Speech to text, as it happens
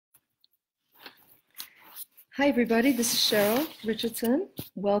Hi everybody, this is Cheryl Richardson.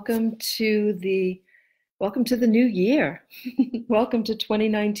 Welcome to the new year. Welcome to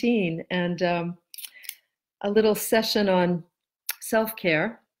 2019 and a little session on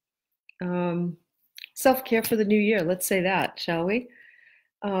self-care. Um, Self-care for the new year, let's say that, shall we?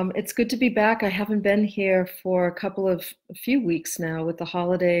 It's good to be back. I haven't been here for a few weeks now with the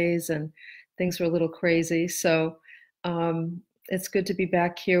holidays and things were a little crazy. So it's good to be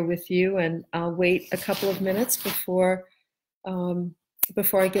back here with you, and I'll wait a couple of minutes um,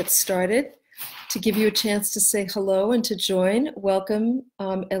 before I get started to give you a chance to say hello and to join. Welcome,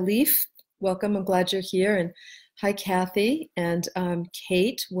 Elif. Welcome. I'm glad you're here. And hi, Kathy. And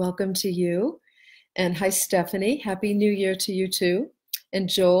Kate, welcome to you. And hi, Stephanie. Happy New Year to you too. And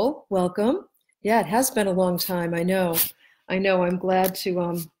Joel, welcome. Yeah, it has been a long time. I know. I know. I'm glad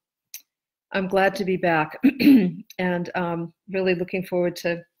to be back, and really looking forward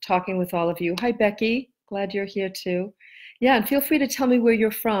to talking with all of you. Hi, Becky. Glad you're here too. Yeah, and feel free to tell me where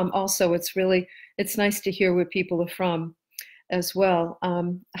you're from. Also, it's nice to hear where people are from as well.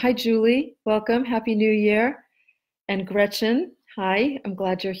 Hi, Julie. Welcome. Happy New Year. And Gretchen. Hi. I'm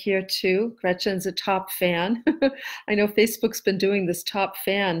glad you're here too. Gretchen's a top fan. I know Facebook's been doing this top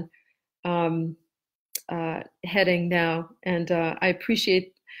fan um, heading now, and I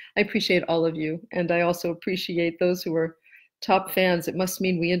appreciate all of you, and I also appreciate those who are top fans. It must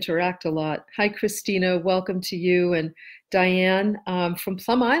mean we interact a lot. Hi, Christina. Welcome to you, and Diane from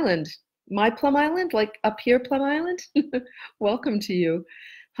Plum Island. My Plum Island, like up here, Plum Island. Welcome to you.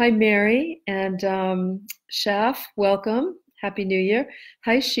 Hi, Mary and Shaf. Welcome. Happy New Year.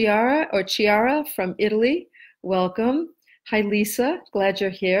 Hi, Chiara from Italy. Welcome. Hi, Lisa. Glad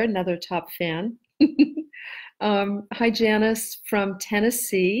you're here. Another top fan. Hi, Janice from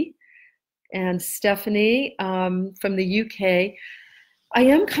Tennessee, and Stephanie from the UK. I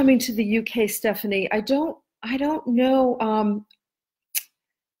am coming to the UK, Stephanie. I don't know.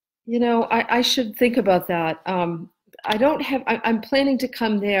 I should think about that. I'm planning to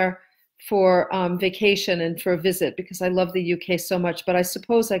come there for vacation and for a visit because I love the UK so much. But I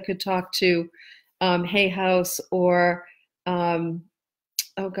suppose I could talk to Hay House or um,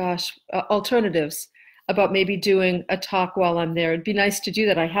 oh gosh, alternatives about maybe doing a talk while I'm there. It'd be nice to do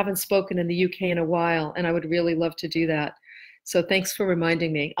that. I haven't spoken in the UK in a while, and I would really love to do that. So thanks for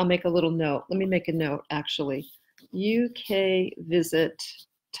reminding me. I'll make a little note. Let me make a note, actually. UK visit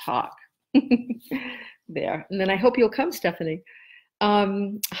talk. There. And then I hope you'll come, Stephanie.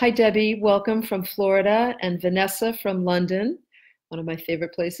 Hi, Debbie. Welcome from Florida, and Vanessa from London, one of my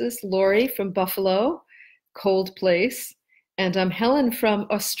favorite places. Lori from Buffalo, cold place. And Helen from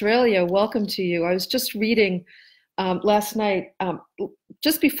Australia. Welcome to you. I was just reading last night,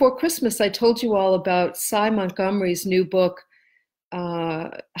 just before Christmas, I told you all about Cy Montgomery's new book,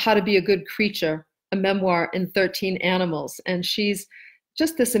 How to Be a Good Creature, a memoir in 13 animals. And she's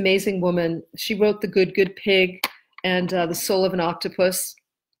just this amazing woman. She wrote The Good, Good Pig and The Soul of an Octopus.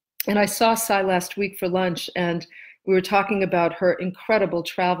 And I saw Cy last week for lunch, and we were talking about her incredible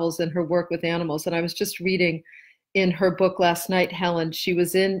travels and her work with animals. And I was just reading in her book last night, Helen. She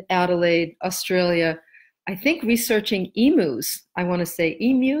was in Adelaide, Australia, I think researching emus. I want to say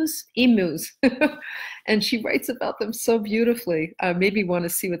emus. And she writes about them so beautifully. Maybe want to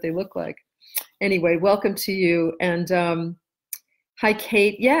see what they look like. Anyway, welcome to you. And hi,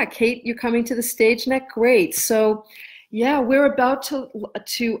 Kate. Yeah, Kate, you're coming to the stage next. Great. So yeah, we're about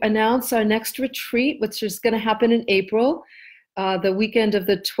to announce our next retreat, which is going to happen in April, the weekend of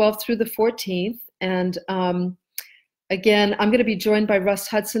the 12th through the 14th. And again, I'm going to be joined by Russ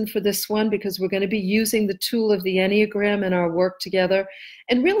Hudson for this one because we're going to be using the tool of the Enneagram in our work together.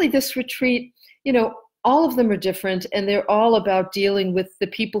 And really, this retreat, all of them are different, and they're all about dealing with the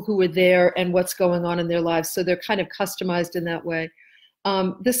people who are there and what's going on in their lives. So they're kind of customized in that way.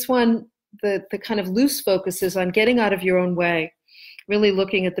 This one, the kind of loose focus is on getting out of your own way, really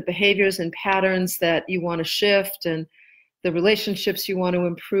looking at the behaviors and patterns that you want to shift and the relationships you want to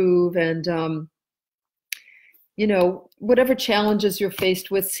improve, and whatever challenges you're faced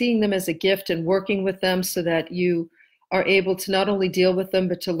with, seeing them as a gift and working with them so that you are able to not only deal with them,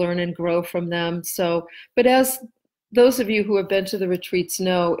 but to learn and grow from them. So, but as those of you who have been to the retreats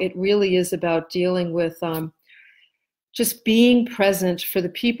know, it really is about dealing with just being present for the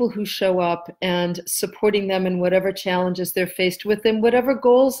people who show up and supporting them in whatever challenges they're faced with and whatever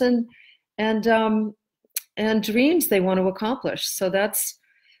goals and dreams they want to accomplish. So that's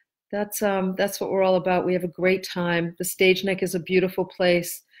what we're all about. We have a great time. The Stage Neck is a beautiful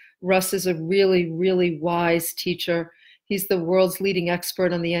place. Russ is a really, really wise teacher. He's the world's leading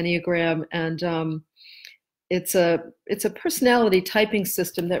expert on the Enneagram, and it's a personality typing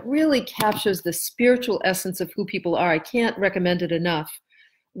system that really captures the spiritual essence of who people are. I can't recommend it enough.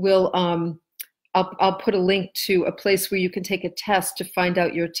 We'll I'll put a link to a place where you can take a test to find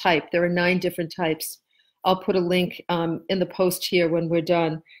out your type. There are 9 different types. I'll put a link in the post here when we're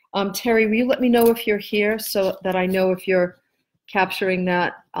done. Terry, will you let me know if you're here so that I know if you're capturing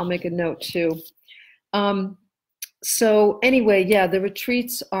that? I'll make a note too. So anyway, yeah, the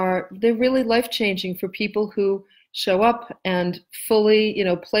retreats they're really life-changing for people who show up and fully,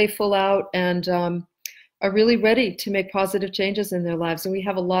 play full out and are really ready to make positive changes in their lives. And we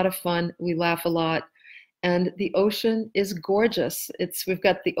have a lot of fun. We laugh a lot. And the ocean is gorgeous. We've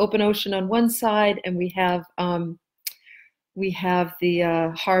got the open ocean on one side, and we have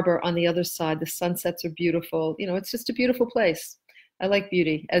the harbor on the other side. The sunsets are beautiful. It's just a beautiful place. I like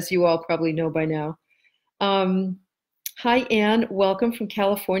beauty, as you all probably know by now. Hi, Anne. Welcome from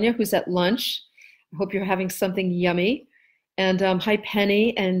California, who's at lunch. I hope you're having something yummy. And hi,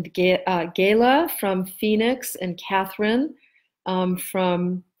 Penny and Gayla from Phoenix, and Catherine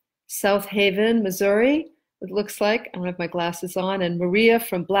from South Haven, Missouri, it looks like. I don't have my glasses on. And Maria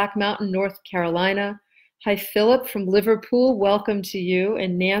from Black Mountain, North Carolina. Hi, Philip from Liverpool. Welcome to you.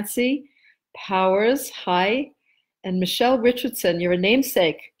 And Nancy Powers, hi. And Michelle Richardson, you're a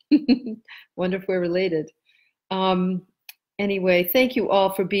namesake. Wonder if we're related. Anyway, thank you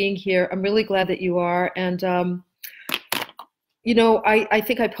all for being here. I'm really glad that you are. And I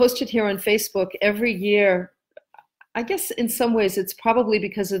think I posted here on Facebook every year. I guess in some ways it's probably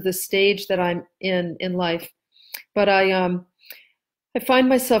because of the stage that I'm in life, but I find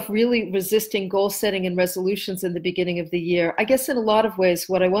myself really resisting goal setting and resolutions in the beginning of the year. I guess in a lot of ways,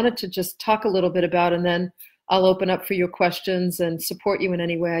 what I wanted to just talk a little bit about, and then I'll open up for your questions and support you in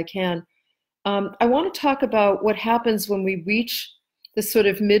any way I can. I want to talk about what happens when we reach the sort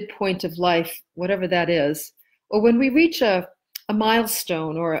of midpoint of life, whatever that is, or when we reach a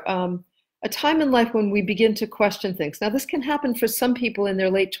milestone or a time in life when we begin to question things. Now, this can happen for some people in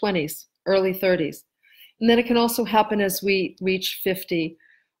their late 20s, early 30s. And then it can also happen as we reach 50,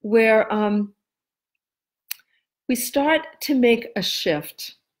 where we start to make a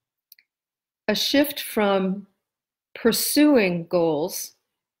shift from pursuing goals,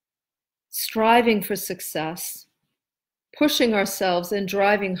 striving for success, pushing ourselves and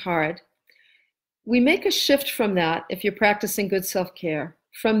driving hard. We make a shift from that, if you're practicing good self-care,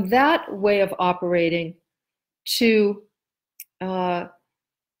 from that way of operating to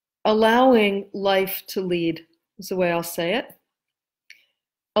allowing life to lead, is the way I'll say it.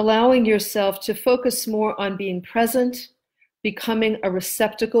 Allowing yourself to focus more on being present, becoming a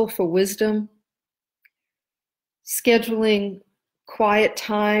receptacle for wisdom, scheduling quiet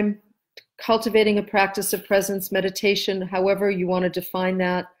time, cultivating a practice of presence, meditation, however you want to define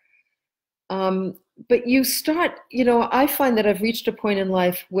that. But you start, I find that I've reached a point in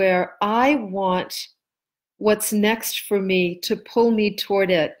life where I want what's next for me to pull me toward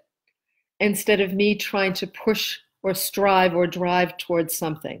it instead of me trying to push or strive or drive towards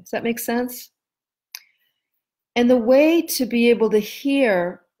something. Does that make sense? And the way to be able to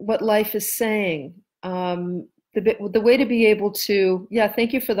hear what life is saying, the way to be able to,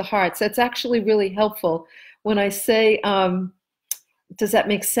 thank you for the hearts. That's actually really helpful. When I say, does that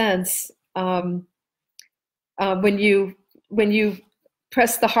make sense? When you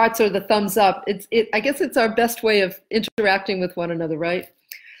press the hearts or the thumbs up, I guess it's our best way of interacting with one another, right?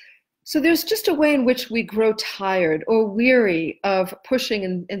 So there's just a way in which we grow tired or weary of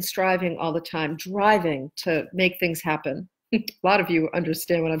pushing and striving all the time, driving to make things happen. A lot of you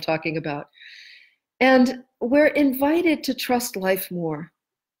understand what I'm talking about. And we're invited to trust life more,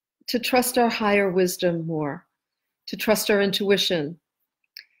 to trust our higher wisdom more, to trust our intuition,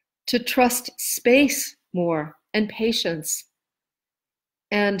 to trust space more and patience.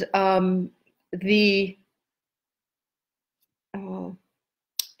 And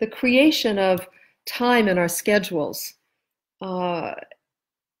the creation of time in our schedules. We're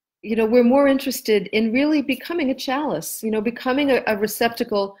more interested in really becoming a chalice, becoming a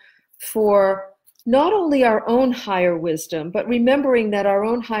receptacle for not only our own higher wisdom, but remembering that our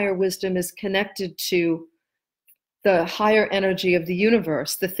own higher wisdom is connected to the higher energy of the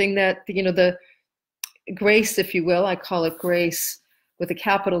universe, the thing that, the grace, if you will, I call it grace with a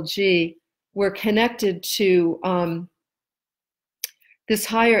capital G. We're connected to this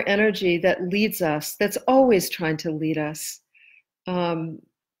higher energy that leads us, that's always trying to lead us,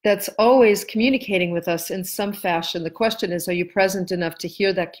 that's always communicating with us in some fashion. The question is, are you present enough to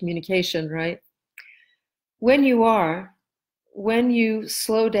hear that communication, right? When you are, when you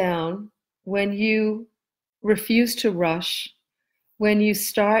slow down, when you refuse to rush, when you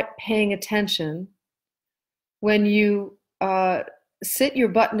start paying attention, when you sit your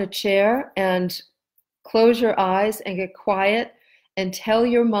butt in a chair and close your eyes and get quiet and tell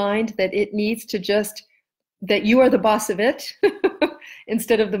your mind that it needs to just, that you are the boss of it,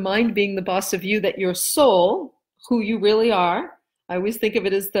 instead of the mind being the boss of you, that your soul, who you really are, I always think of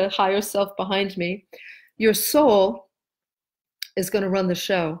it as the higher self behind me, your soul is going to run the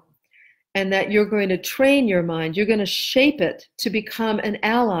show, and that you're going to train your mind, you're going to shape it to become an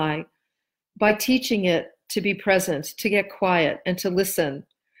ally by teaching it to be present, to get quiet, and to listen,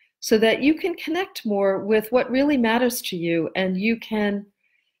 so that you can connect more with what really matters to you, and you can,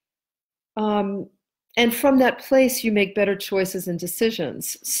 and from that place, you make better choices and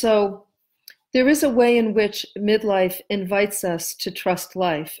decisions. So there is a way in which midlife invites us to trust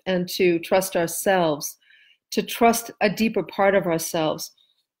life and to trust ourselves, to trust a deeper part of ourselves.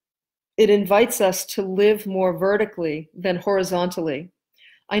 It invites us to live more vertically than horizontally.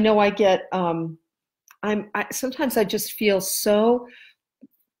 I know I get, sometimes I just feel so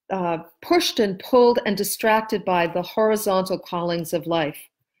pushed and pulled and distracted by the horizontal callings of life,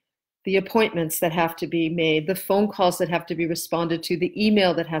 the appointments that have to be made, the phone calls that have to be responded to, the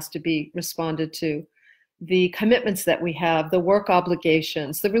email that has to be responded to, the commitments that we have, the work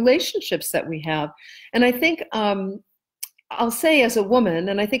obligations, the relationships that we have. And I think, I'll say as a woman,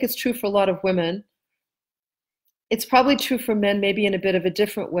 and I think it's true for a lot of women, it's probably true for men, maybe in a bit of a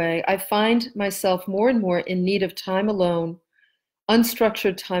different way. I find myself more and more in need of time alone,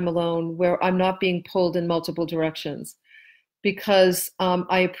 unstructured time alone, where I'm not being pulled in multiple directions, because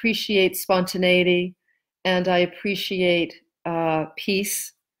I appreciate spontaneity, and I appreciate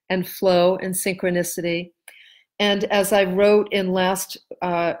peace and flow and synchronicity. And as I wrote in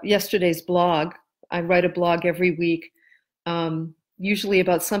yesterday's blog, I write a blog every week, usually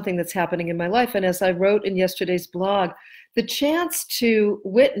about something that's happening in my life. And as I wrote in yesterday's blog, the chance to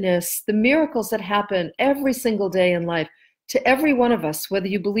witness the miracles that happen every single day in life, to every one of us, whether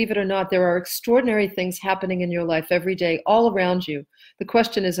you believe it or not, there are extraordinary things happening in your life every day, all around you. The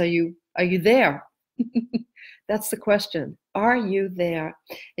question is, are you there? That's the question. Are you there?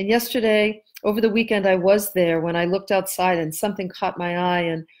 And yesterday, over the weekend, I was there when I looked outside and something caught my eye,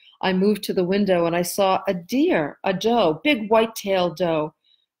 and I moved to the window and I saw a deer, a doe, big white-tailed doe,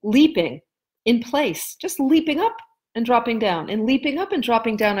 leaping in place, just leaping up and dropping down and leaping up and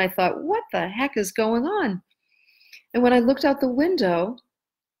dropping down. I thought, what the heck is going on? And when I looked out the window,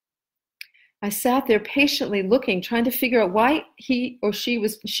 I sat there patiently looking, trying to figure out why she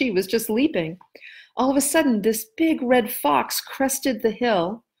was just leaping. All of a sudden, this big red fox crested the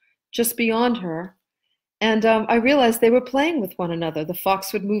hill just beyond her. And I realized they were playing with one another. The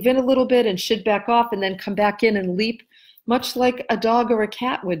fox would move in a little bit and she'd back off and then come back in and leap, much like a dog or a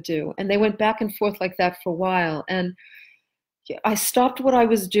cat would do. And they went back and forth like that for a while. And I stopped what I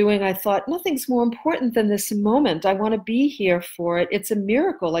was doing. I thought, nothing's more important than this moment. I want to be here for it. It's a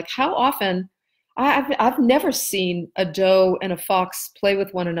miracle. Like, how often, I've never seen a doe and a fox play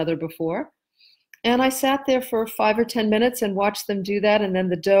with one another before. And I sat there for 5 or 10 minutes and watched them do that. And then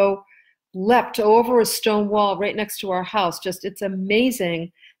the doe leapt over a stone wall right next to our house. Just, it's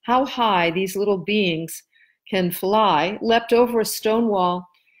amazing how high these little beings can fly, leapt over a stone wall.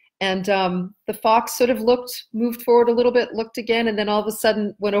 And the fox sort of moved forward a little bit, looked again, and then all of a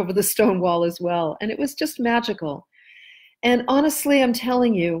sudden went over the stone wall as well. And it was just magical. And honestly, I'm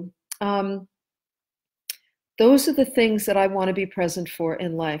telling you, those are the things that I want to be present for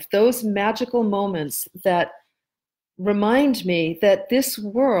in life. Those magical moments that remind me that this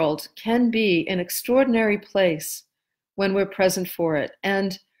world can be an extraordinary place when we're present for it.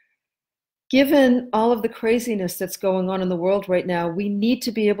 And given all of the craziness that's going on in the world right now, we need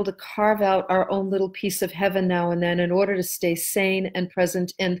to be able to carve out our own little piece of heaven now and then in order to stay sane and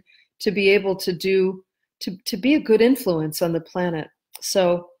present and to be able to to be a good influence on the planet.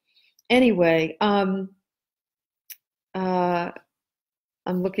 So anyway, I'm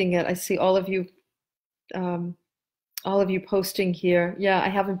looking at, I see all of you posting here. Yeah, I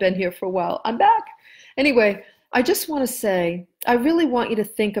haven't been here for a while. I'm back. Anyway, I just want to say, I really want you to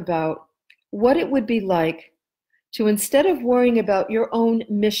think about what it would be like to, instead of worrying about your own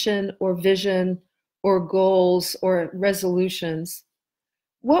mission or vision or goals or resolutions,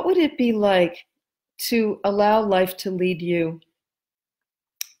 what would it be like to allow life to lead you,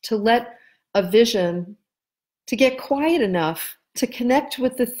 to let a vision, to get quiet enough to connect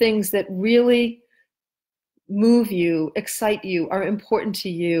with the things that really move you, excite you, are important to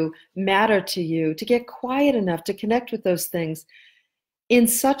you, matter to you, to get quiet enough to connect with those things in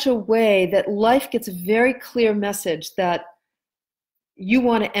such a way that life gets a very clear message that you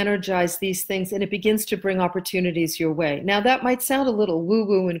want to energize these things, and it begins to bring opportunities your way. Now, that might sound a little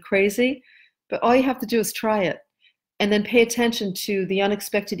woo-woo and crazy, but all you have to do is try it. And then pay attention to the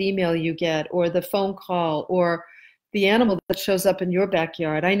unexpected email you get, or the phone call, or the animal that shows up in your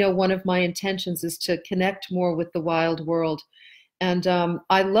backyard. I know one of my intentions is to connect more with the wild world. And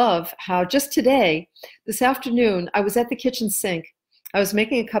I love how just today, this afternoon, I was at the kitchen sink. I was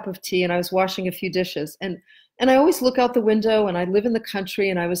making a cup of tea and I was washing a few dishes. And I always look out the window, and I live in the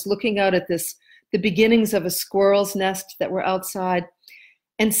country, and I was looking out at the beginnings of a squirrel's nest that were outside.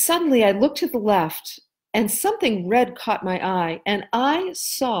 And suddenly I looked to the left, and something red caught my eye, and I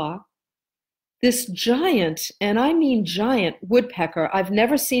saw this giant, and I mean giant, woodpecker I've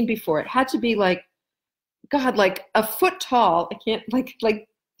never seen before. It had to be like, God, like a foot tall. I can't,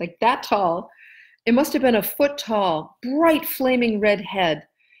 like that tall. It must have been a foot tall, bright flaming red head.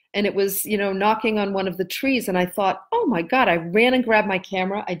 And it was, knocking on one of the trees. And I thought, oh my God, I ran and grabbed my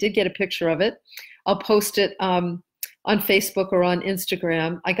camera. I did get a picture of it. I'll post it on Facebook or on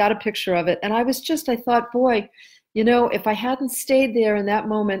Instagram. I got a picture of it. And I thought, boy, if I hadn't stayed there in that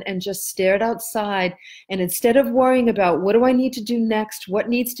moment and just stared outside, and instead of worrying about what do I need to do next, what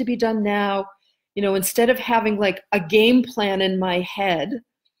needs to be done now, instead of having like a game plan in my head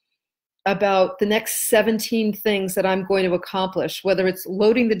about the next 17 things that I'm going to accomplish, whether it's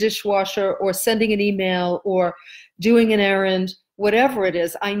loading the dishwasher or sending an email or doing an errand, whatever it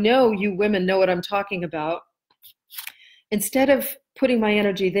is, I know you women know what I'm talking about. Instead of putting my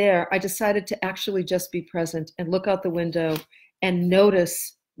energy there, I decided to actually just be present and look out the window and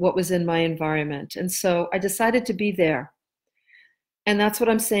notice what was in my environment. And so I decided to be there. And that's what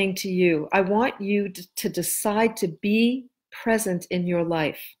I'm saying to you. I want you to decide to be present in your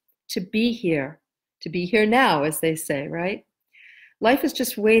life, to be here now, as they say, right? Life is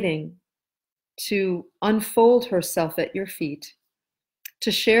just waiting to unfold herself at your feet,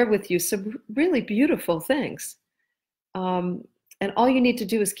 to share with you some really beautiful things. And all you need to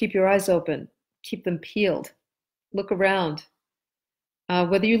do is keep your eyes open, keep them peeled, look around.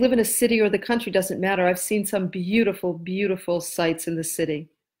 Whether you live in a city or the country doesn't matter. I've seen some beautiful, beautiful sights in the city.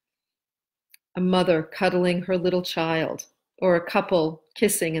 A mother cuddling her little child, or a couple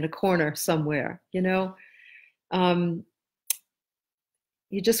kissing in a corner somewhere, You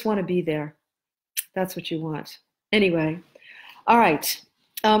just want to be there. That's what you want. Anyway, all right.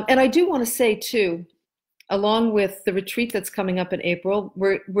 And I do want to say too, along with the retreat that's coming up in April,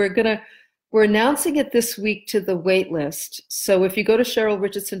 we're announcing it this week to the wait list. So if you go to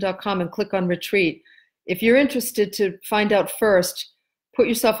CherylRichardson.com and click on retreat, if you're interested to find out first, put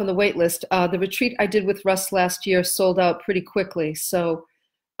yourself on the wait list. The retreat I did with Russ last year sold out pretty quickly. So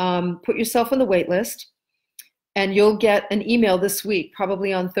put yourself on the wait list, and you'll get an email this week,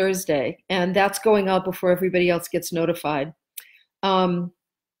 probably on Thursday. And that's going out before everybody else gets notified.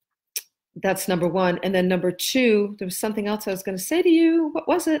 That's number one. And then number two, there was something else I was going to say to you. What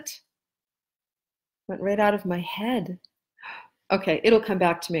was it? Went right out of my head. Okay, it'll come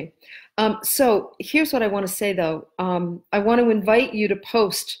back to me. So here's what I want to say, though. I want to invite you to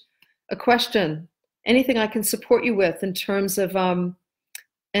post a question, anything I can support you with in terms of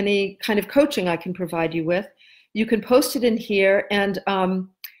any kind of coaching I can provide you with. You can post it in here. And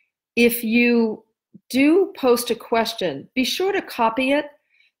if you do post a question, be sure to copy it,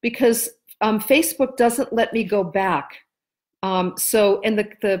 because Facebook doesn't let me go back. And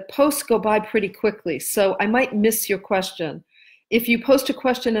the posts go by pretty quickly. So I might miss your question. If you post a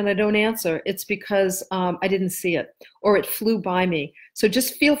question and I don't answer, it's because I didn't see it or it flew by me. So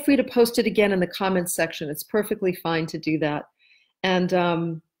just feel free to post it again in the comments section. It's perfectly fine to do that. And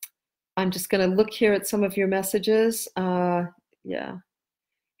I'm just going to look here at some of your messages. Yeah.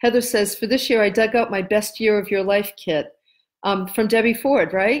 Heather says, for this year, I dug out my best year of your life kit. From Debbie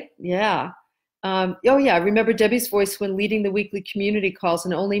Ford, right? Yeah. Oh yeah, I remember Debbie's voice when leading the weekly community calls,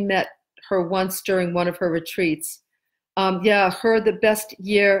 and only met her once during one of her retreats. Yeah, the best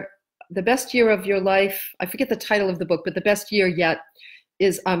year of your life. I forget the title of the book, but the best year yet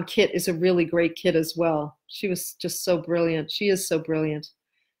is Kit is a really great kid as well. She was just so brilliant. She is so brilliant.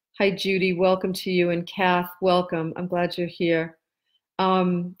 Hi, Judy. Welcome to you. And Kath, welcome. I'm glad you're here.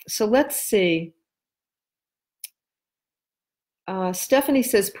 So let's see. Stephanie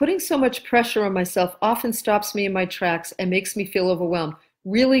says, putting so much pressure on myself often stops me in my tracks and makes me feel overwhelmed.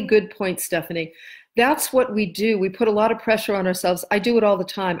 Really good point, Stephanie. That's what we do. We put a lot of pressure on ourselves. I do it all the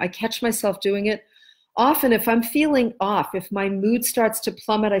time. I catch myself doing it. Often, if I'm feeling off, if my mood starts to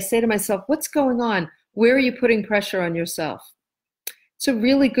plummet, I say to myself, what's going on? Where are you putting pressure on yourself? It's a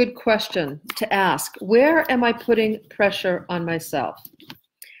really good question to ask. Where am I putting pressure on myself?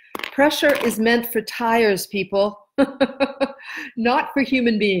 Pressure is meant for tires, people. Not for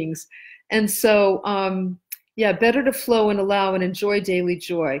human beings. And so, yeah, better to flow and allow and enjoy daily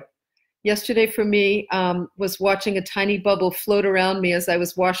joy. Yesterday for me was watching a tiny bubble float around me as I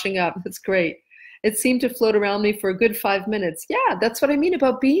was washing up. It's great. It seemed to float around me for a good 5 minutes. Yeah, that's what I mean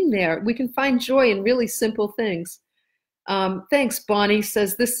about being there. We can find joy in really simple things. Thanks, Bonnie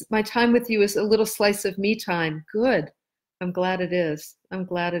says, this, my time with you is a little slice of me time. Good. I'm glad it is. I'm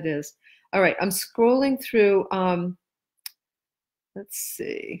glad it is. All right, I'm scrolling through, let's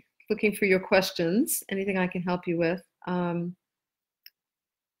see, looking for your questions. Anything I can help you with?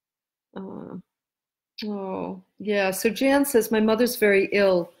 Oh, yeah. So Jan says, my mother's very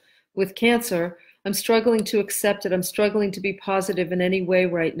ill with cancer. I'm struggling to accept it. I'm struggling to be positive in any way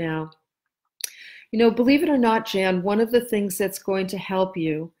right now. You know, believe it or not, Jan, one of the things that's going to help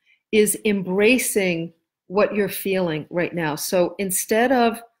you is embracing what you're feeling right now. So instead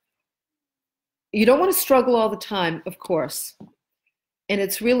of, you don't want to struggle all the time, of course. And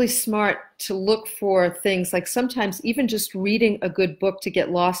it's really smart to look for things like sometimes even just reading a good book to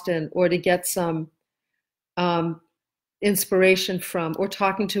get lost in or to get some inspiration from, or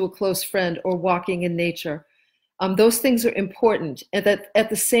talking to a close friend or walking in nature. Those things are important. And that at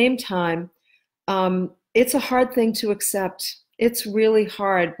the same time, it's a hard thing to accept. It's really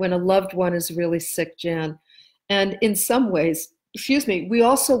hard when a loved one is really sick, Jan. And in some ways, excuse me, we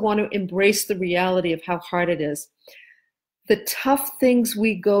also want to embrace the reality of how hard it is. The tough things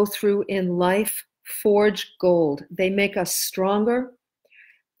we go through in life forge gold. They make us stronger.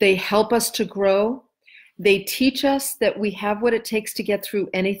 They help us to grow. They teach us that we have what it takes to get through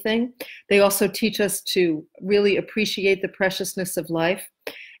anything. They also teach us to really appreciate the preciousness of life.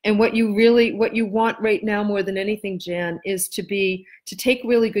 And what you want right now more than anything, Jan, is to take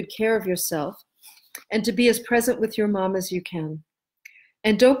really good care of yourself and to be as present with your mom as you can.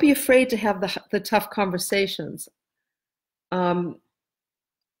 And don't be afraid to have the tough conversations.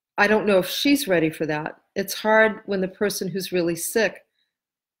 I don't know if she's ready for that. It's hard when the person who's really sick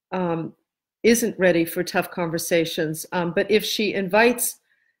isn't ready for tough conversations. But if she invites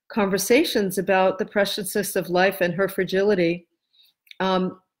conversations about the preciousness of life and her fragility,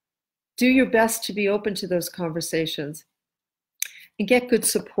 do your best to be open to those conversations and get good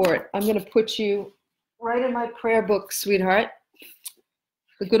support. I'm going to put you right in my prayer book, sweetheart.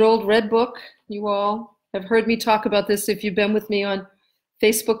 The good old red book. You all have heard me talk about this if you've been with me on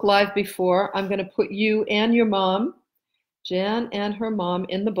Facebook Live before. I'm going to put you and your mom, Jan and her mom,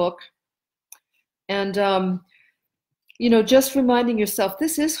 in the book. And, just reminding yourself,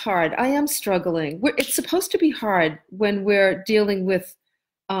 this is hard. I am struggling. It's supposed to be hard when we're dealing with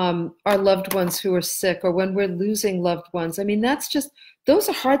our loved ones who are sick or when we're losing loved ones. I mean, those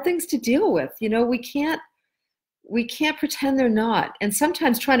are hard things to deal with. We can't pretend they're not. And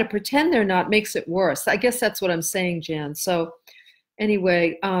sometimes trying to pretend they're not makes it worse. I guess that's what I'm saying, Jan. So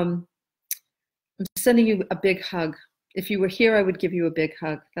anyway, I'm sending you a big hug. If you were here, I would give you a big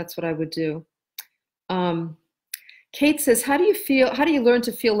hug. That's what I would do. Kate says, how do you learn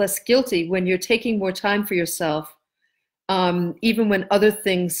to feel less guilty when you're taking more time for yourself, even when other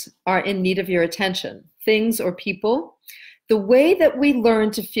things are in need of your attention, things or people? The way that we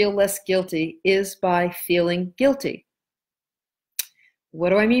learn to feel less guilty is by feeling guilty. What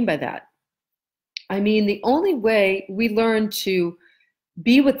do I mean by that? I mean, the only way we learn to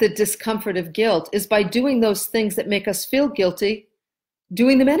be with the discomfort of guilt is by doing those things that make us feel guilty,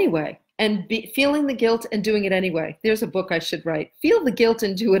 doing them anyway, and feeling the guilt and doing it anyway. There's a book I should write. Feel the guilt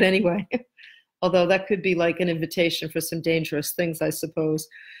and do it anyway. Although that could be like an invitation for some dangerous things, I suppose.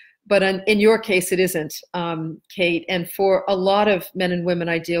 But in your case, it isn't, Kate. And for a lot of men and women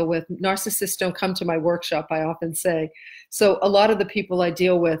I deal with, narcissists don't come to my workshop, I often say. So a lot of the people I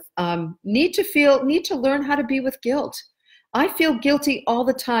deal with need to learn how to be with guilt. I feel guilty all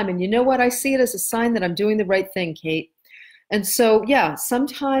the time. And you know what? I see it as a sign that I'm doing the right thing, Kate. And so, yeah,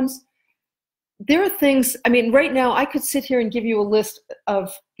 sometimes there are things, I mean, right now I could sit here and give you a list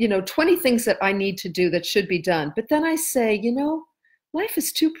of, 20 things that I need to do that should be done. But then I say, life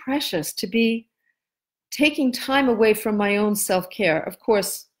is too precious to be taking time away from my own self-care. Of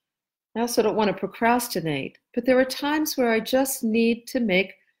course, I also don't want to procrastinate, but there are times where I just need to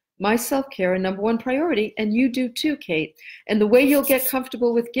make my self-care a number one priority, and you do too, Kate. And the way you'll get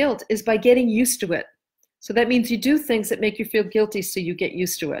comfortable with guilt is by getting used to it. So that means you do things that make you feel guilty so you get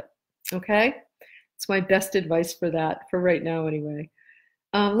used to it, okay? It's my best advice for that, for right now anyway.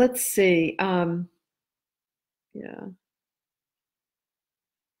 Let's see. Yeah,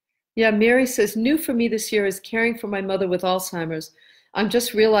 Mary says, new for me this year is caring for my mother with Alzheimer's. I'm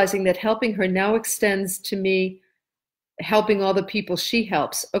just realizing that helping her now extends to me helping all the people she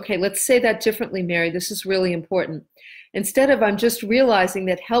helps. Okay, let's say that differently, Mary. This is really important. Instead of I'm just realizing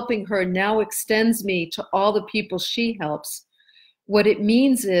that helping her now extends me to all the people she helps, what it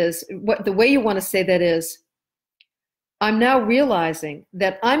means is, what the way you want to say that is, I'm now realizing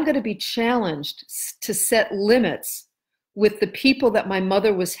that I'm going to be challenged to set limits with the people that my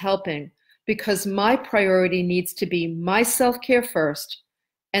mother was helping, because my priority needs to be my self-care first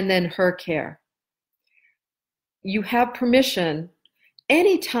and then her care. You have permission.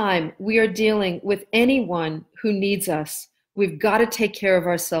 Anytime we are dealing with anyone who needs us, we've got to take care of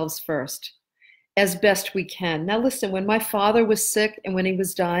ourselves first as best we can. Now, listen, when my father was sick and when he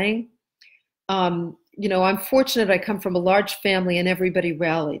was dying, I'm fortunate I come from a large family and everybody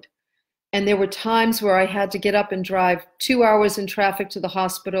rallied. And there were times where I had to get up and drive 2 hours in traffic to the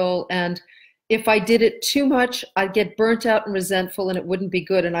hospital. And if I did it too much, I'd get burnt out and resentful and it wouldn't be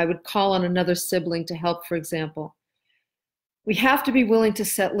good. And I would call on another sibling to help, for example. We have to be willing to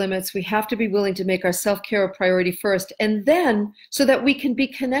set limits. We have to be willing to make our self-care a priority first. And then so that we can be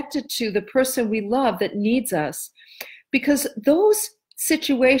connected to the person we love that needs us. Because those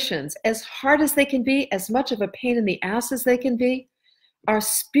situations, as hard as they can be, as much of a pain in the ass as they can be, are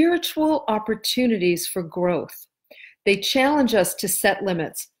spiritual opportunities for growth. They challenge us to set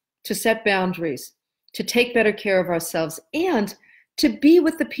limits, to set boundaries, to take better care of ourselves, and to be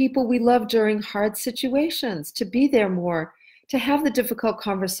with the people we love during hard situations, to be there more, to have the difficult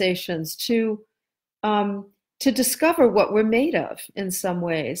conversations, to discover what we're made of in some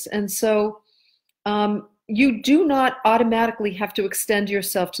ways. And so you do not automatically have to extend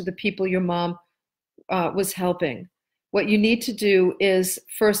yourself to the people your mom was helping. What you need to do is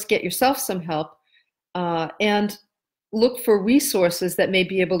first get yourself some help and look for resources that may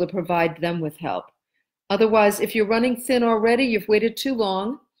be able to provide them with help. Otherwise, if you're running thin already, you've waited too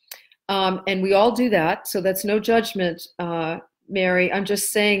long, and we all do that, so that's no judgment, Mary. I'm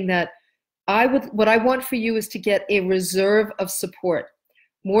just saying that what I want for you is to get a reserve of support,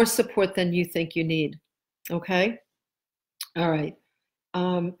 more support than you think you need. Okay? All right.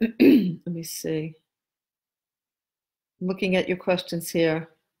 Let me see. I'm looking at your questions here.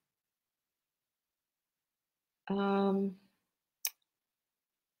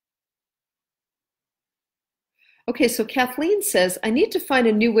 Okay, so Kathleen says, I need to find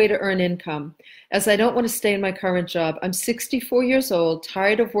a new way to earn income as I don't want to stay in my current job. I'm 64 years old,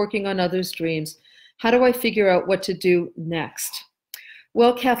 tired of working on others' dreams. How do I figure out what to do next?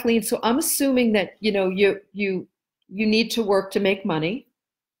 Well, Kathleen, so I'm assuming that you need to work to make money.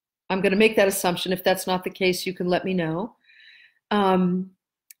 I'm going to make that assumption. If that's not the case, you can let me know.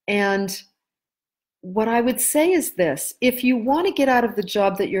 And what I would say is this: if you want to get out of the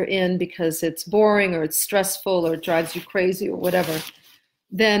job that you're in because it's boring or it's stressful or it drives you crazy or whatever,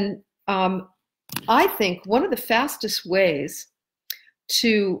 then I think one of the fastest ways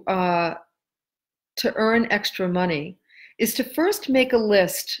to earn extra money is to first make a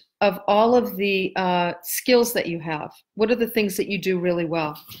list of all of the skills that you have. What are the things that you do really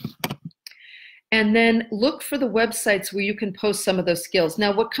well? And then look for the websites where you can post some of those skills.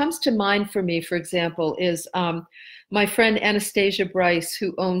 Now, what comes to mind for me, for example, is my friend Anastasia Bryce,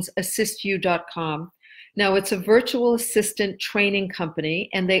 who owns AssistU.com. Now, it's a virtual assistant training company,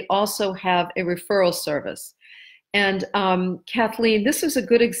 and they also have a referral service. And Kathleen, this is a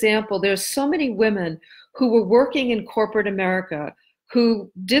good example. There's so many women who were working in corporate America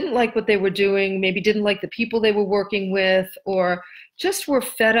who didn't like what they were doing, maybe didn't like the people they were working with, or just were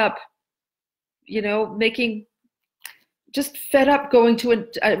fed up, just fed up going to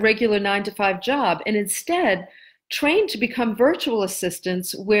a regular 9-to-5 job, and instead trained to become virtual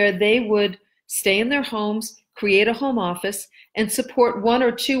assistants where they would stay in their homes, create a home office, and support 1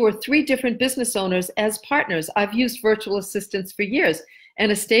 or 2 or 3 different business owners as partners. I've used virtual assistants for years.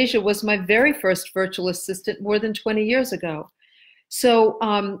 Anastasia was my very first virtual assistant more than 20 years ago. So,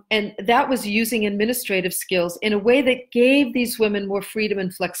 and that was using administrative skills in a way that gave these women more freedom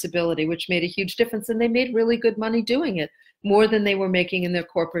and flexibility, which made a huge difference. And they made really good money doing it, more than they were making in their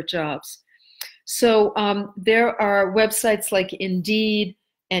corporate jobs. So there are websites like Indeed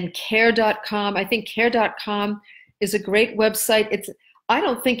and Care.com. I think Care.com is a great website. I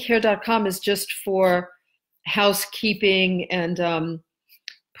don't think Care.com is just for housekeeping and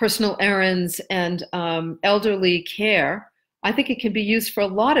personal errands and elderly care. I think it can be used for a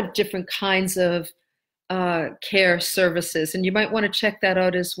lot of different kinds of care services, and you might want to check that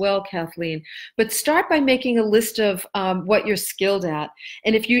out as well, Kathleen. But start by making a list of what you're skilled at.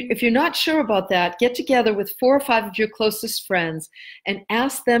 And if you're not sure about that, get together with 4 or 5 of your closest friends and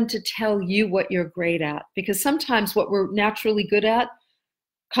ask them to tell you what you're great at. Because sometimes what we're naturally good at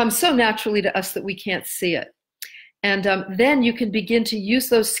comes so naturally to us that we can't see it. And then you can begin to use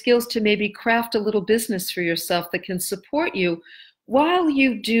those skills to maybe craft a little business for yourself that can support you while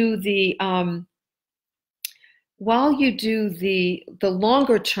you do the while you do the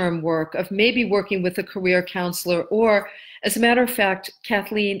longer term work of maybe working with a career counselor, or as a matter of fact,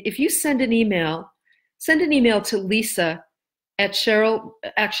 Kathleen, if you send an email to Lisa at Cheryl,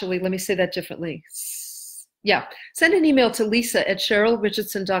 actually, let me say that differently. Yeah, send an email to Lisa at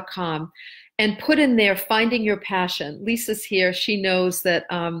CherylRichardson.com and put in there finding your passion. Lisa's here. She knows that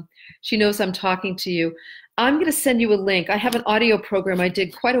she knows I'm talking to you. I'm going to send you a link. I have an audio program I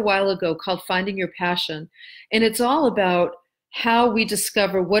did quite a while ago called Finding Your Passion. And it's all about how we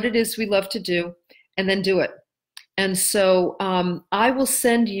discover what it is we love to do and then do it. And so I will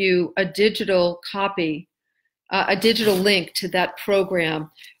send you a digital copy, a digital link to that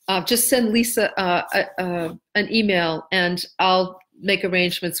program. Just send Lisa an email and I'll make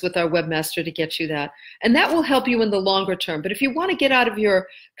arrangements with our webmaster to get you that. And that will help you in the longer term. But if you want to get out of your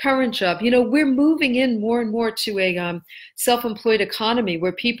current job, you know, we're moving in more and more to a self-employed economy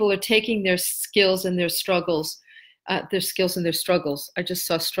where people are taking their skills and their struggles, I just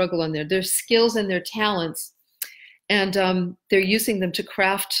saw struggle on there. Their skills and their talents, and they're using them to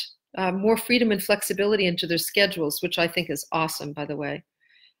craft more freedom and flexibility into their schedules, which I think is awesome, by the way.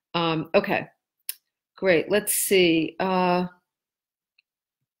 Okay, great. Let's see.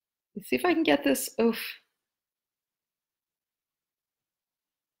 Let's see if I can get this. Oof.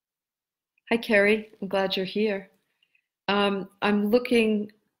 Hi, Carrie. I'm glad you're here. I'm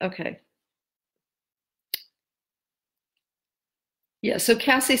looking. Okay. Yeah, so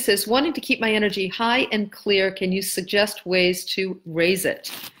Cassie says, wanting to keep my energy high and clear, can you suggest ways to raise it?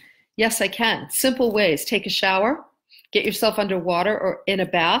 Yes, I can. Simple ways. Take a shower, get yourself underwater or in a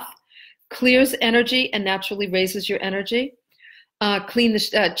bath, clears energy and naturally raises your energy.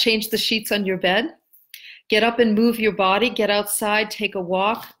 Change the sheets on your bed. Get up and move your body. Get outside, take a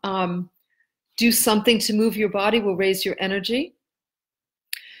walk. Do something to move your body will raise your energy.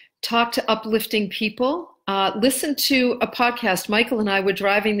 Talk to uplifting people. Listen to a podcast. Michael and I were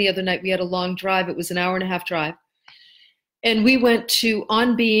driving the other night. We had a long drive. It was an hour-and-a-half drive. And we went to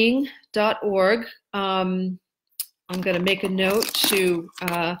onbeing.org. I'm going to make a note to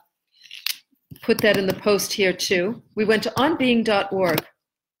put that in the post here too. We went to onbeing.org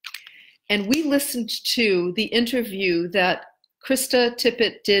and we listened to the interview that Krista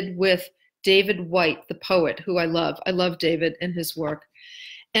Tippett did with David Whyte, the poet, who I love. I love David and his work.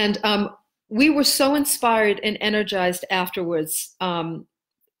 And we were so inspired and energized afterwards,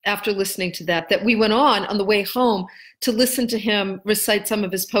 after listening to that we went on the way home to listen to him recite some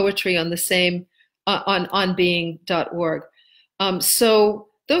of his poetry on the same, on onbeing.org. So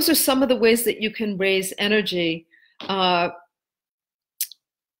those are some of the ways that you can raise energy.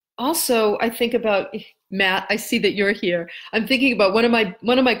 Also, I think about, Matt, I see that you're here. I'm thinking about one of my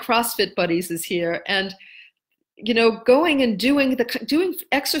CrossFit buddies is here, and you know, going and doing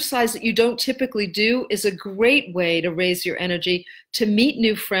exercise that you don't typically do is a great way to raise your energy, to meet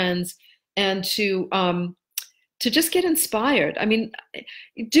new friends, and to just get inspired. I mean,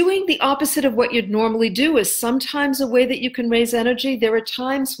 doing the opposite of what you'd normally do is sometimes a way that you can raise energy. There are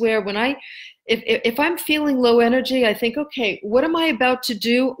times where if I'm feeling low energy, I think, okay, what am I about to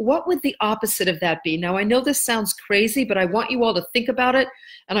do? What would the opposite of that be? Now, I know this sounds crazy, but I want you all to think about it,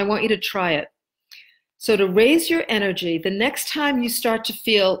 and I want you to try it. So to raise your energy, the next time you start to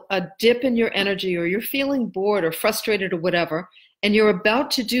feel a dip in your energy, or you're feeling bored or frustrated or whatever, and you're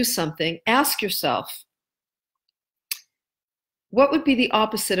about to do something, ask yourself, what would be the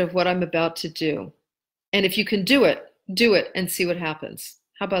opposite of what I'm about to do? And if you can do it and see what happens.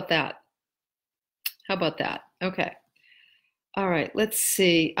 How about that? How about that? Okay. All right, let's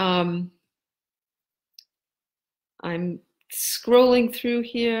see. I'm scrolling through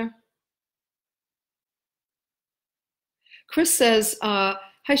here. Chris says, hi,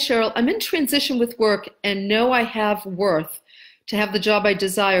 Cheryl. I'm in transition with work and know I have worth to have the job I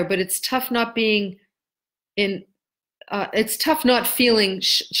desire, but it's tough not being in, it's tough not feeling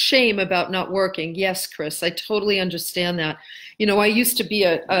shame about not working. Yes, Chris, I totally understand that. You know, I used to be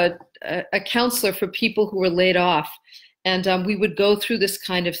a counselor for people who were laid off, and we would go through this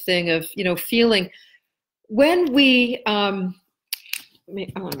kind of thing of, you know, feeling when we, I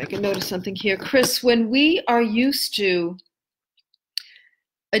want to make a note of something here. Chris, when we are used to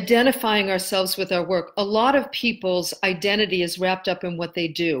identifying ourselves with our work, a lot of people's identity is wrapped up in what they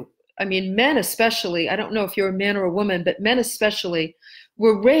do. I mean, men especially, I don't know if you're a man or a woman, but men especially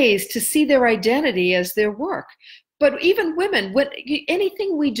were raised to see their identity as their work. But even women,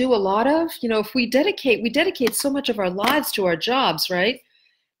 anything we do a lot of, you know, if we dedicate so much of our lives to our jobs, right?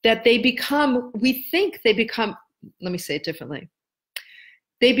 That we think they become, let me say it differently.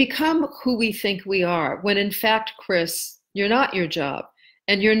 They become who we think we are, when in fact, Chris, you're not your job.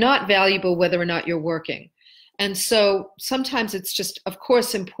 And you're not valuable whether or not you're working. And so sometimes it's just, of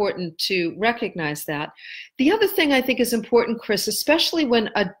course, important to recognize that. The other thing I think is important, Chris, especially when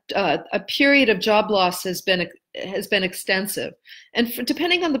a period of job loss has been extensive, and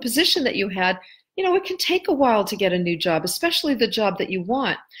depending on the position that you had, it can take a while to get a new job, especially the job that you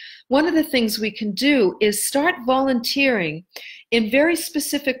want. One of the things we can do is start volunteering in very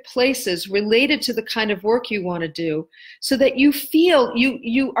specific places related to the kind of work you want to do, so that you feel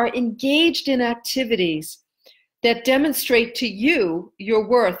you are engaged in activities that demonstrate to you your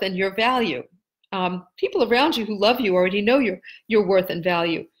worth and your value. People around you who love you already know your worth and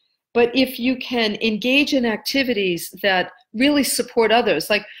value. But if you can engage in activities that really support others,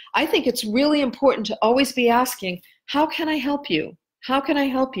 like I think it's really important to always be asking, how can I help you? How can I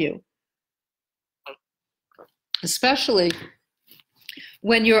help you? Especially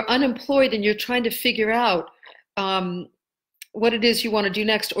when you're unemployed and you're trying to figure out what it is you want to do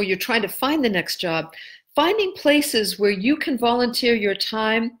next, or you're trying to find the next job. Finding places where you can volunteer your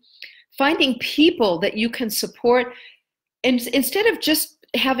time, finding people that you can support, and instead of just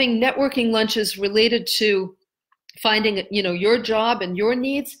having networking lunches related to finding, your job and your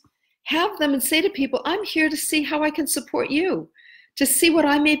needs, have them and say to people, I'm here to see how I can support you, to see what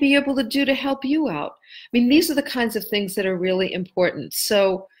I may be able to do to help you out. I mean, these are the kinds of things that are really important.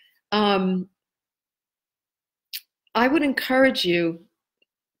 So I would encourage you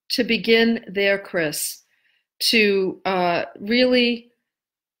to begin there, Chris, to really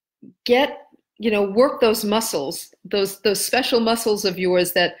work those muscles, those special muscles of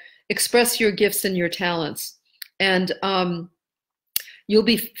yours that express your gifts and your talents. And you'll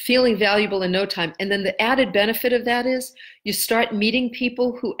be feeling valuable in no time. And then the added benefit of that is you start meeting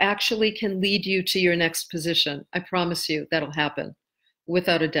people who actually can lead you to your next position. I promise you that'll happen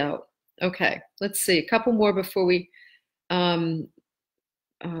without a doubt. Okay, let's see. A couple more before we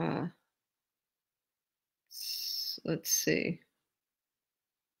let's see.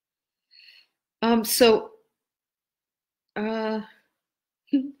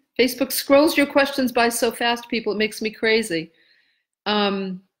 Facebook scrolls your questions by so fast, people, it makes me crazy.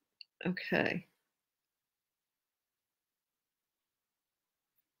 Okay.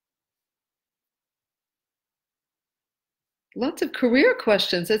 Lots of career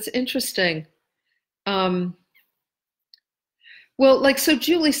questions. That's interesting. Well, so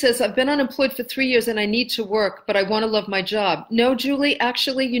Julie says, I've been unemployed for 3 years and I need to work, but I want to love my job. No, Julie,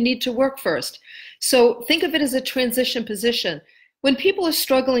 actually, you need to work first. So think of it as a transition position. When people are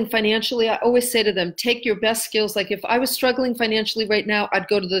struggling financially, I always say to them, take your best skills. Like if I was struggling financially right now, I'd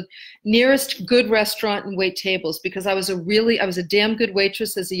go to the nearest good restaurant and wait tables, because I was a damn good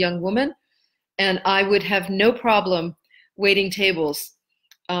waitress as a young woman, and I would have no problem waiting tables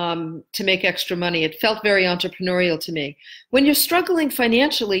to make extra money. It felt very entrepreneurial to me. When you're struggling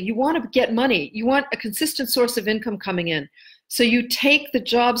financially, you want to get money. You want a consistent source of income coming in. So you take the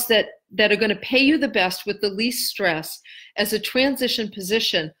jobs that are going to pay you the best with the least stress as a transition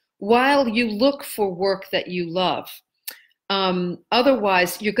position while you look for work that you love.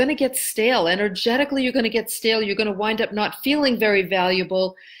 Otherwise, you're going to get stale. Energetically, you're going to get stale. You're going to wind up not feeling very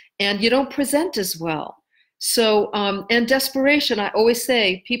valuable, and you don't present as well. So, and desperation, I always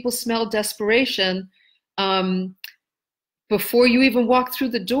say, people smell desperation before you even walk through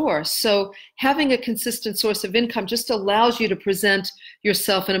the door. So having a consistent source of income just allows you to present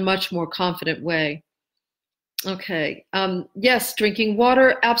yourself in a much more confident way. Okay. Yes, drinking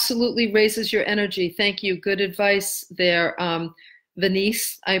water absolutely raises your energy. Thank you. Good advice there,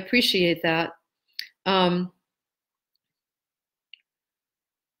 Venice. I appreciate that.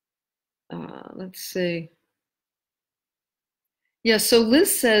 Let's see. Yeah, so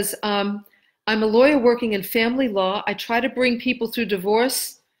Liz says, I'm a lawyer working in family law. I try to bring people through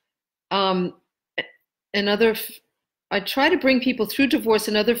divorce and other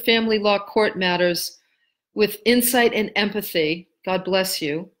family law court matters with insight and empathy. God bless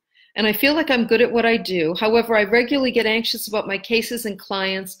you. And I feel like I'm good at what I do. However, I regularly get anxious about my cases and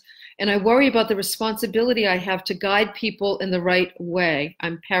clients, and I worry about the responsibility I have to guide people in the right way.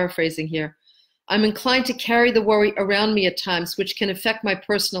 I'm paraphrasing here. I'm inclined to carry the worry around me at times, which can affect my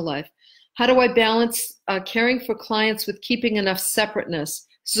personal life. How do I balance caring for clients with keeping enough separateness?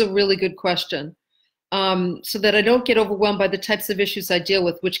 This is a really good question. So that I don't get overwhelmed by the types of issues I deal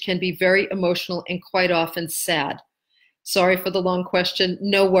with, which can be very emotional and quite often sad. Sorry for the long question.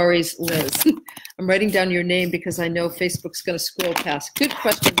 No worries, Liz. I'm writing down your name because I know Facebook's going to scroll past. Good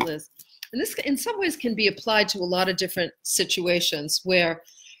question, Liz. And this, in some ways, can be applied to a lot of different situations where,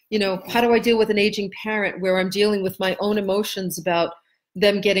 how do I deal with an aging parent where I'm dealing with my own emotions about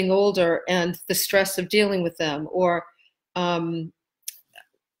them getting older and the stress of dealing with them? Or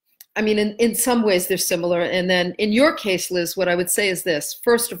I mean, in some ways they're similar. And then in your case, Liz, what I would say is this.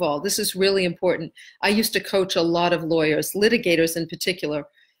 First of all, this is really important. I used to coach a lot of lawyers, litigators in particular,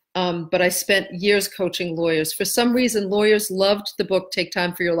 but I spent years coaching lawyers. For some reason, lawyers loved the book, Take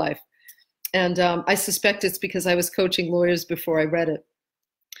Time for Your Life. And I suspect it's because I was coaching lawyers before I read it.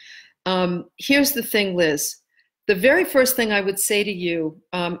 Here's the thing, Liz. The very first thing I would say to you,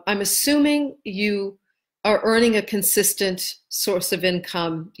 I'm assuming you are earning a consistent source of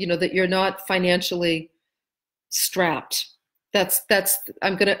income, that you're not financially strapped.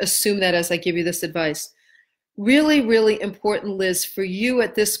 I'm going to assume that as I give you this advice. Really, really important, Liz, for you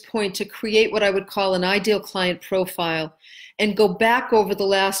at this point to create what I would call an ideal client profile and go back over the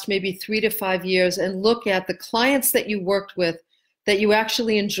last maybe 3 to 5 years and look at the clients that you worked with, that you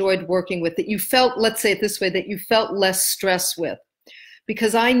actually enjoyed working with, that you felt, let's say it this way, that you felt less stress with.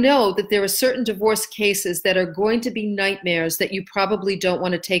 Because I know that there are certain divorce cases that are going to be nightmares that you probably don't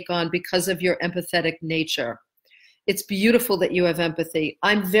want to take on because of your empathetic nature. It's beautiful that you have empathy.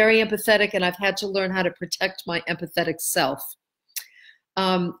 I'm very empathetic, and I've had to learn how to protect my empathetic self.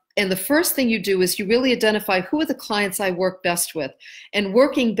 And the first thing you do is you really identify who are the clients I work best with. And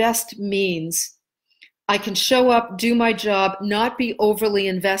working best means I can show up, do my job, not be overly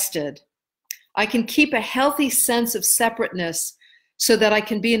invested. I can keep a healthy sense of separateness so that I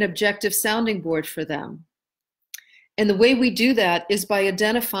can be an objective sounding board for them. And the way we do that is by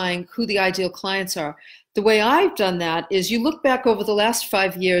identifying who the ideal clients are. The way I've done that is you look back over the last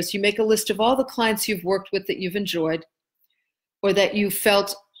 5 years, you make a list of all the clients you've worked with that you've enjoyed or that you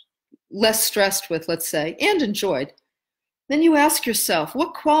felt less stressed with, let's say, and enjoyed. Then you ask yourself,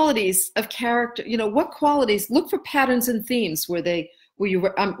 what qualities of character, what qualities, look for patterns and themes.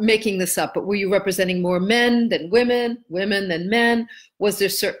 I'm making this up, but were you representing more men than women, women than men? Was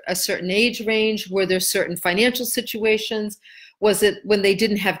there a certain age range? Were there certain financial situations? Was it when they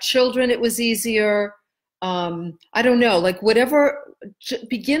didn't have children, it was easier? I don't know, whatever,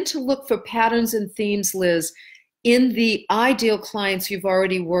 begin to look for patterns and themes, Liz, in the ideal clients you've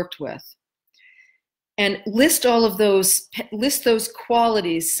already worked with. And list those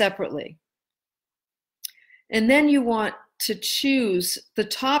qualities separately. And then you want to choose the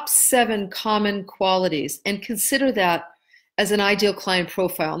top 7 common qualities and consider that as an ideal client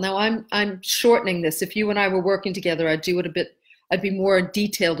profile. Now I'm shortening this. If you and I were working together, I'd be more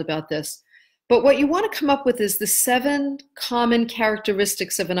detailed about this. But what you want to come up with is the 7 common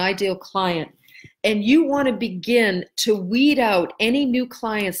characteristics of an ideal client. And you want to begin to weed out any new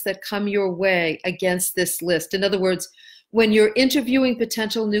clients that come your way against this list. In other words, when you're interviewing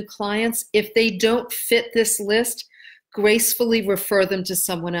potential new clients, if they don't fit this list, gracefully refer them to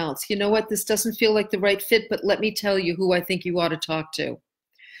someone else. You know what, this doesn't feel like the right fit, but let me tell you who I think you ought to talk to.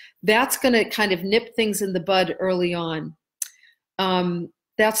 That's going to kind of nip things in the bud early on.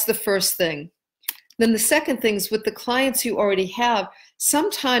 That's the first thing. Then the second thing is with the clients you already have,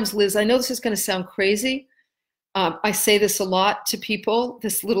 sometimes, Liz, I know this is going to sound crazy. I say this a lot to people,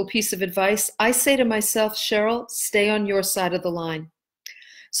 this little piece of advice. I say to myself, Cheryl, stay on your side of the line.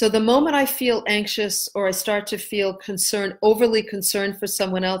 So the moment I feel anxious or I start to feel concerned, overly concerned for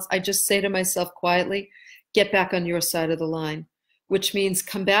someone else, I just say to myself quietly, get back on your side of the line, which means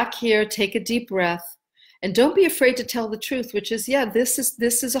come back here, take a deep breath, and don't be afraid to tell the truth, which is, yeah, this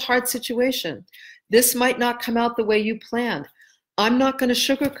is a hard situation. This might not come out the way you planned. I'm not going to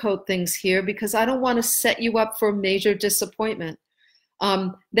sugarcoat things here because I don't want to set you up for a major disappointment.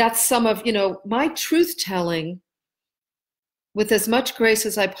 That's some of, my truth telling with as much grace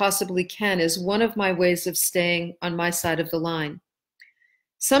as I possibly can is one of my ways of staying on my side of the line.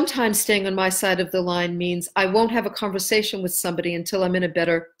 Sometimes staying on my side of the line means I won't have a conversation with somebody until I'm in a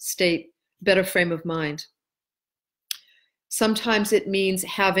better state, better frame of mind. Sometimes it means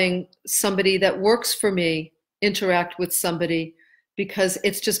having somebody that works for me interact with somebody because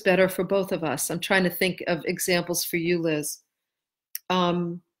it's just better for both of us. I'm trying to think of examples for you, Liz.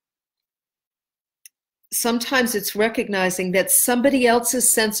 Sometimes it's recognizing that somebody else's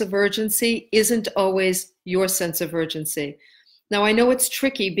sense of urgency isn't always your sense of urgency. Now, I know it's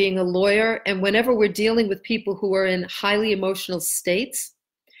tricky being a lawyer, and whenever we're dealing with people who are in highly emotional states,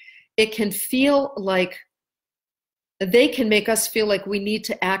 it can feel like they can make us feel like we need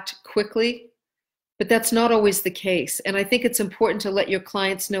to act quickly, but that's not always the case. And I think it's important to let your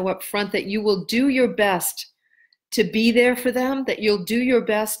clients know up front that you will do your best to be there for them, that you'll do your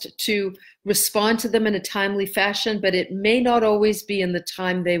best to respond to them in a timely fashion, but it may not always be in the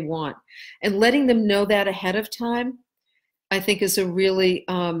time they want. And letting them know that ahead of time, I think is a really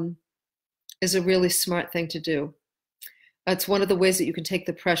smart thing to do. That's one of the ways that you can take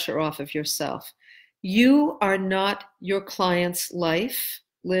the pressure off of yourself. You are not your client's life.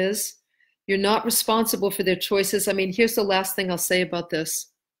 Liz. You're not responsible for their choices. I mean, here's the last thing I'll say about this.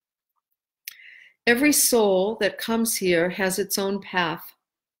 Every soul that comes here has its own path.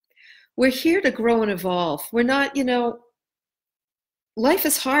 We're here to grow and evolve. We're not, life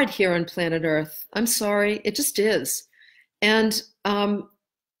is hard here on planet Earth. I'm sorry, it just is. And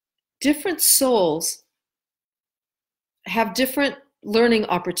different souls have different learning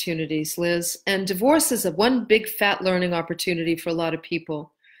opportunities, Liz. And divorce is one big fat learning opportunity for a lot of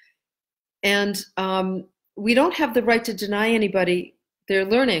people. And we don't have the right to deny anybody their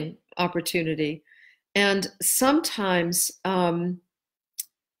learning opportunity. And sometimes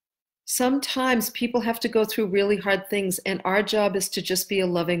people have to go through really hard things, and our job is to just be a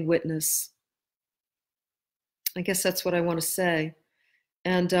loving witness. I guess that's what I want to say.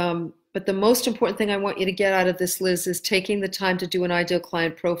 And but the most important thing I want you to get out of this, Liz, is taking the time to do an ideal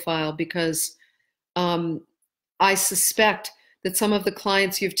client profile, because I suspect that some of the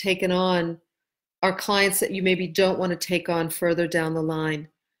clients you've taken on are clients that you maybe don't want to take on further down the line,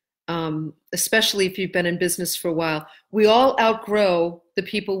 especially if you've been in business for a while. We all outgrow the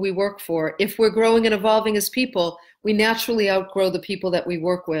people we work for. If we're growing and evolving as people, we naturally outgrow the people that we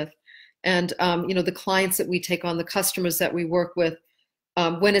work with. And the clients that we take on, the customers that we work with,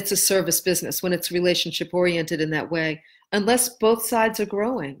 when it's a service business, when it's relationship oriented in that way, unless both sides are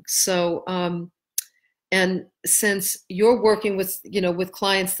growing. So, and since you're working with, with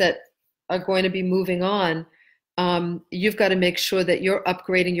clients that are going to be moving on, you've got to make sure that you're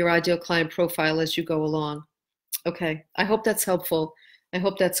upgrading your ideal client profile as you go along. Okay, I hope that's helpful. I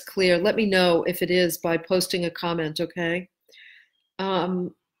hope that's clear. Let me know if it is by posting a comment, okay?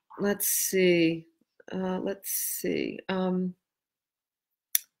 Let's see. I'm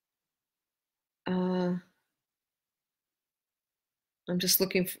just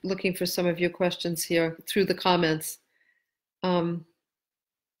looking for some of your questions here through the comments.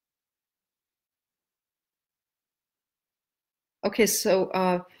 Okay,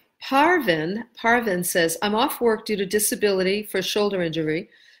 so Parvin says, I'm off work due to disability for a shoulder injury,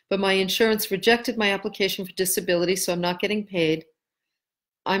 but my insurance rejected my application for disability, so I'm not getting paid.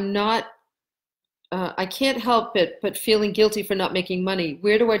 I can't help it but feeling guilty for not making money.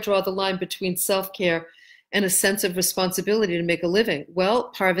 Where do I draw the line between self-care and a sense of responsibility to make a living?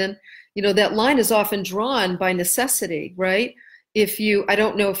 Well, Parvin, that line is often drawn by necessity, right? I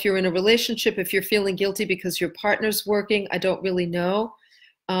don't know if you're in a relationship, if you're feeling guilty because your partner's working, I don't really know.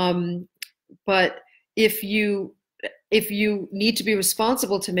 But if you need to be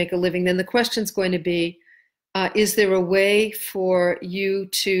responsible to make a living, then the question's going to be, is there a way for you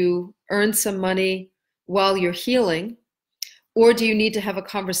to earn some money while you're healing? Or do you need to have a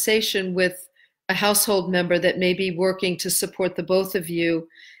conversation with a household member that may be working to support the both of you,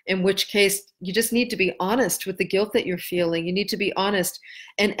 in which case you just need to be honest with the guilt that you're feeling. You need to be honest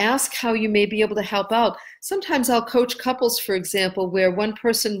and ask how you may be able to help out. Sometimes I'll coach couples, for example, where one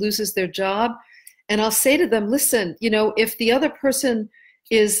person loses their job, and I'll say to them, listen, if the other person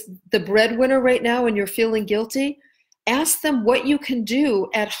is the breadwinner right now and you're feeling guilty, ask them what you can do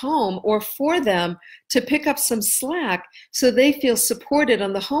at home or for them to pick up some slack so they feel supported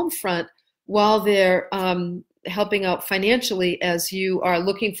on the home front while they're helping out financially as you are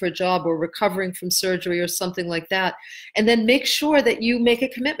looking for a job or recovering from surgery or something like that. And then make sure that you make a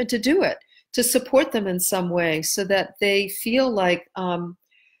commitment to do it, to support them in some way so that they feel like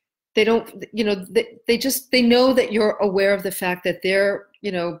they don't, they know that you're aware of the fact that they're,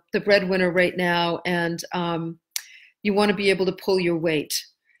 the breadwinner right now, and you want to be able to pull your weight.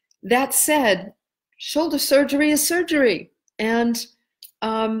 That said, shoulder surgery is surgery. And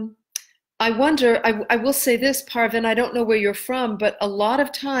I wonder, I will say this, Parvin, I don't know where you're from, but a lot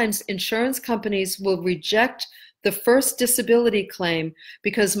of times insurance companies will reject the first disability claim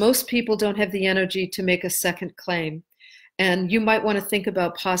because most people don't have the energy to make a second claim. And you might want to think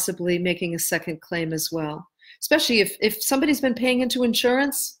about possibly making a second claim as well. Especially if somebody's been paying into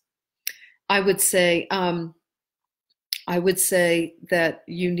insurance, I would say that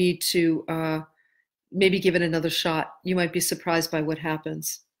you need to maybe give it another shot. You might be surprised by what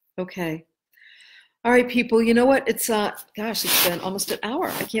happens. Okay. All right, people, you know what? It's been almost an hour.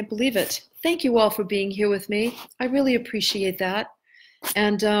 I can't believe it. Thank you all for being here with me. I really appreciate that.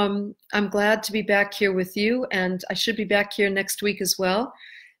 And I'm glad to be back here with you, and I should be back here next week as well.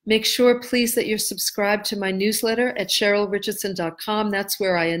 Make sure, please, that you're subscribed to my newsletter at CherylRichardson.com. That's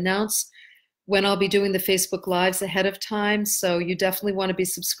where I announce when I'll be doing the Facebook Lives ahead of time, so you definitely want to be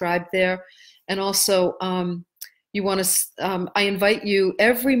subscribed there. And also, I invite you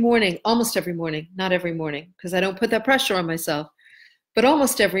every morning, almost every morning, not every morning, because I don't put that pressure on myself, but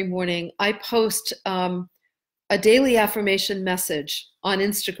almost every morning, I post a a daily affirmation message on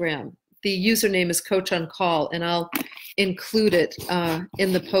Instagram. The username is Coach on Call, and I'll include it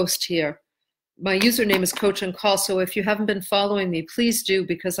in the post here. My username is Coach on Call, so if you haven't been following me, please do,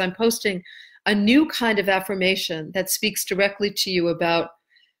 because I'm posting a new kind of affirmation that speaks directly to you about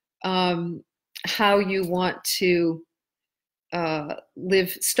how you want to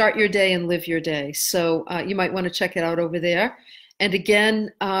start your day and live your day. So you might want to check it out over there. And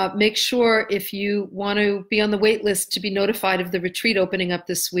again, make sure if you want to be on the wait list to be notified of the retreat opening up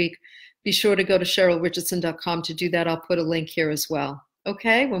this week, be sure to go to CherylRichardson.com to do that. I'll put a link here as well.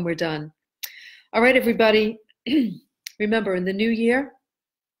 Okay, when we're done. All right, everybody. Remember, in the new year,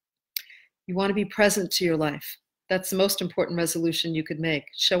 you want to be present to your life. That's the most important resolution you could make.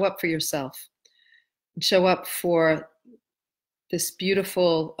 Show up for yourself. Show up for this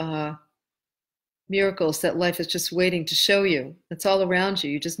beautiful miracles that life is just waiting to show you. It's all around you.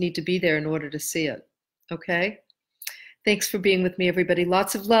 You just need to be there in order to see it. Okay? Thanks for being with me, everybody.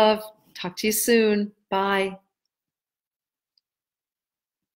 Lots of love. Talk to you soon. Bye.